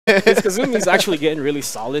His Kazumi's actually getting really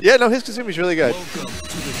solid. Yeah, no, his Kazumi's really good.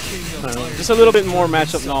 Just a little bit more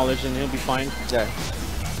matchup knowledge and he'll be fine. Yeah.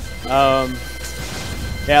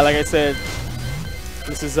 Yeah, like I said,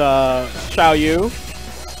 this is Xiaoyu,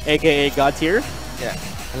 aka God Tier. Yeah.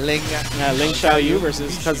 Ling Xiaoyu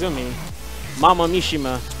versus Kazumi. Mama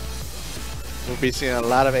Mishima. We'll be seeing a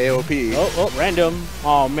lot of AOP. Oh, random.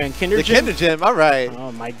 Oh man, Kinder the Gym. Kinder Gym, all right.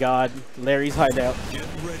 Oh my God, Larry's hideout. Get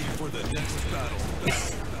ready for the next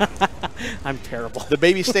battle. I'm terrible. The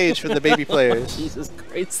baby stage for the baby players. Jesus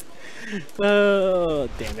Christ. Oh,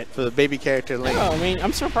 damn it. For the baby character Link. Oh, I mean,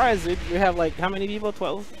 I'm surprised. We have like how many people?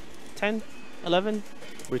 12, 10, 11? What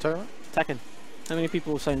are we talking about? Tekken. How many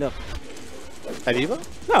people signed up? At EVO?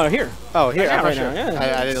 No, here. Oh, here. Yeah, I'm right not sure. now,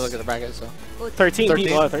 yeah. I didn't look at the bracket, so. 13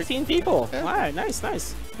 people. Oh, 13 people. Yeah. All right, nice.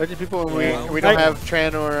 13 people, and Yeah. we don't have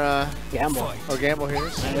Tran or Gamble. Gamble here.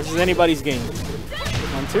 So. This is anybody's game.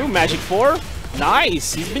 1-2, Magic 4.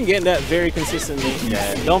 Nice. He's been getting that very consistently.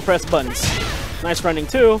 Yeah. Don't press buttons. Nice running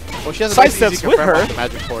too. Well, she has a Side nice steps easy with confirm her. off the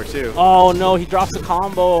Magic 4 too. Oh no, he drops the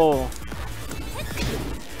combo.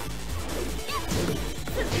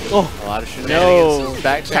 Oh, A lot of shenanigans. no.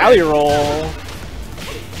 Back Tally roll.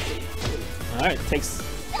 Alright, takes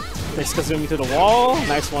Kazumi to the wall.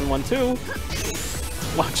 Nice 1-1-2.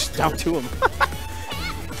 Watch, down to him.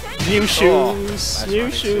 New shoes.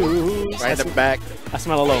 New shoes. Right in the back. I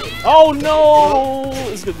smell a low. Oh no!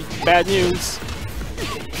 This is gonna be bad news.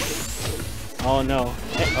 Oh no.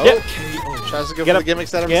 Oh, Yep. tries to go Get for up. the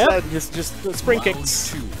gimmicks that I'm Yeah, said. just the spring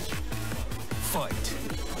kicks. 2. Fight.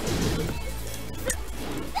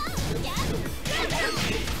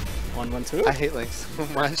 1-1-2. I hate Link so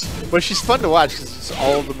much. But she's fun to watch because it's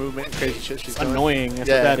all the movement and crazy shit she's doing. Annoying, that's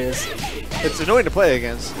Yeah. what that is. It's annoying to play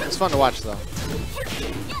against. It's fun to watch though.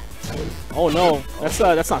 Oh no, that's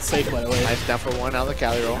not safe by the way. Nice down for one out of the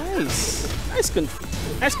Cali roll. Nice,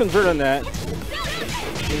 nice convert on that.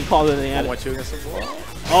 You call it an 1-2 against the wall.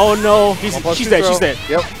 Oh no, she's dead. throw. She's dead.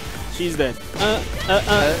 Yep. She's dead.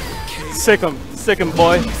 Sick him,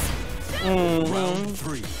 boy. Round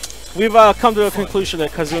 3. We've come to a conclusion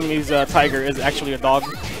that Kazumi's tiger is actually a dog.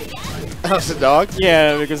 Oh, it's a dog?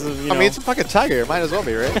 Yeah, because of, you know. I mean, it's a fucking tiger. Might as well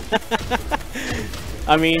be, right?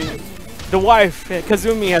 I mean, the wife,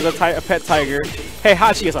 Kazumi has a pet tiger.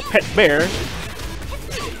 Heihachi is a pet bear.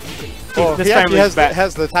 Well, This he actually family's back.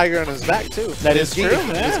 has the tiger on his back, too. That is His true, gi.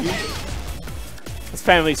 yeah. His gi. This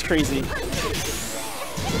family's crazy.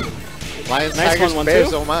 Lions, Nice tigers, 1-1-2.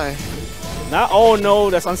 bears, oh my. Oh no,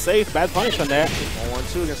 that's unsafe. Bad punish on that.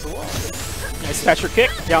 1-1-2 against the wall. Nice Thatcher kick.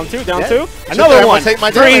 Down two, down Yeah. two. Sit Another there, one. take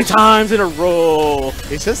my 3 damage. times in a row.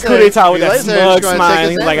 He's just Kudaytaa with that realize they're smug just gonna smile. take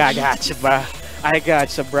He's his like, I damage. got you, bruh. I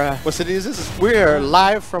got you, bruh. What city is this? We are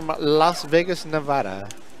live from Las Vegas, Nevada.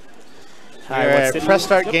 Hi, We're what at city? Press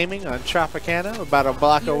Start Gaming on Tropicana, about a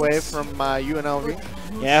block away from UNLV.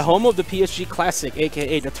 Yeah, home of the PSG Classic,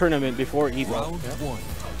 aka the tournament before EVO. Round 1.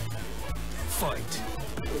 Fight.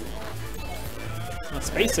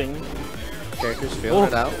 Spacing. Characters feeling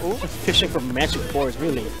it out. Ooh. Fishing for Magic 4 is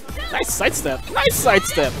really nice sidestep. Nice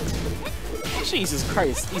sidestep. Jesus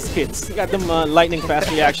Christ, these kids. You got them lightning fast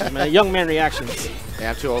reactions, man. Young man reactions.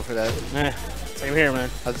 Yeah, I'm too old for that. Same here, man.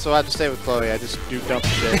 So I have to stay with Chloe. I just do dumb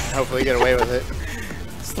shit. Hopefully get away with it.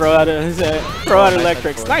 Just throw out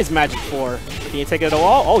electrics. Nice Magic 4. Can you take it to the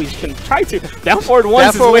wall? Oh, you can try to. Down forward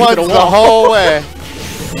once is way to the the wall. whole way.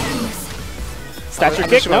 Stature I'm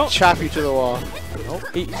kick? just gonna No. chop you to the wall. Nope.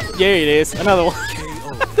 Yeah, it is. Another one.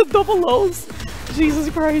 The double lows. Jesus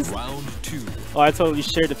Christ. Round 2. Oh, I totally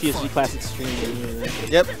shared the PSG Classic stream.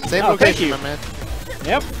 Yep, same Oh, thank location, you. my man.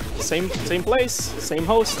 Yep, same place, same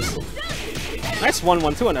host. Nice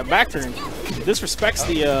 1-1-2 on that back turn. Disrespects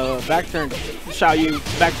the back turn, Xiaoyu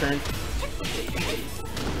back turn.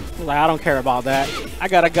 Like, I don't care about that. I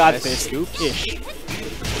got a God Nice Fist. scoops. Ish.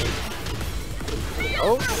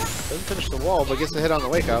 Oh, doesn't finish the wall, but gets a hit on the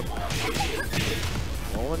wake up.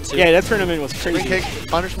 1-1-2. Yeah, that tournament was Spring crazy. kick,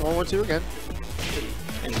 punish 1-1-2 again.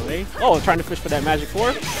 Anyway. Oh, trying to fish for that Magic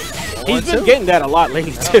 4. He's 1-1-2. been getting that a lot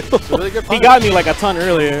lately, too. It's a really good He punish. got me like a ton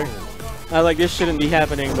earlier. I was like, this shouldn't be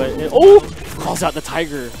happening, but oh, calls out the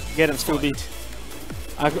tiger. Get him, Scooby.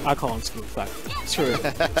 I call him Scooby. Fuck. True.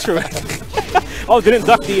 True. Oh, didn't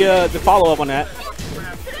duck the follow up on that.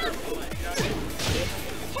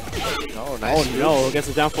 Oh, nice. Oh no, gets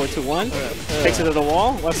it down 4-2-1. Takes it to the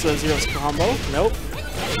wall. What's the Zero's combo? Nope.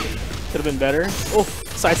 Could have been better. Oh,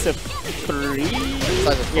 sidestep 3.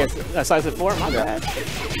 Yes, sidestep 4. My bad.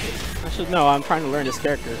 I should know. I'm trying to learn this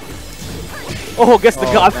character. Oh, gets the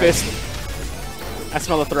God nice. Fist. I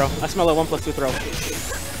smell a throw. I smell a 1+2 throw.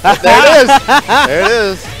 There it is. There it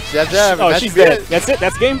is. Jab, jab. Oh, she's dead. That's it.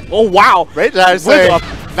 That's game. Oh wow. Great dive, With sir.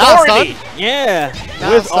 a Nah, authority. son. Yeah,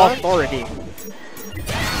 Nah, with son. authority.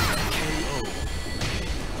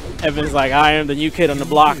 Evan's like, I am the new kid on the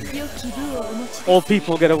block. Old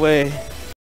people get away.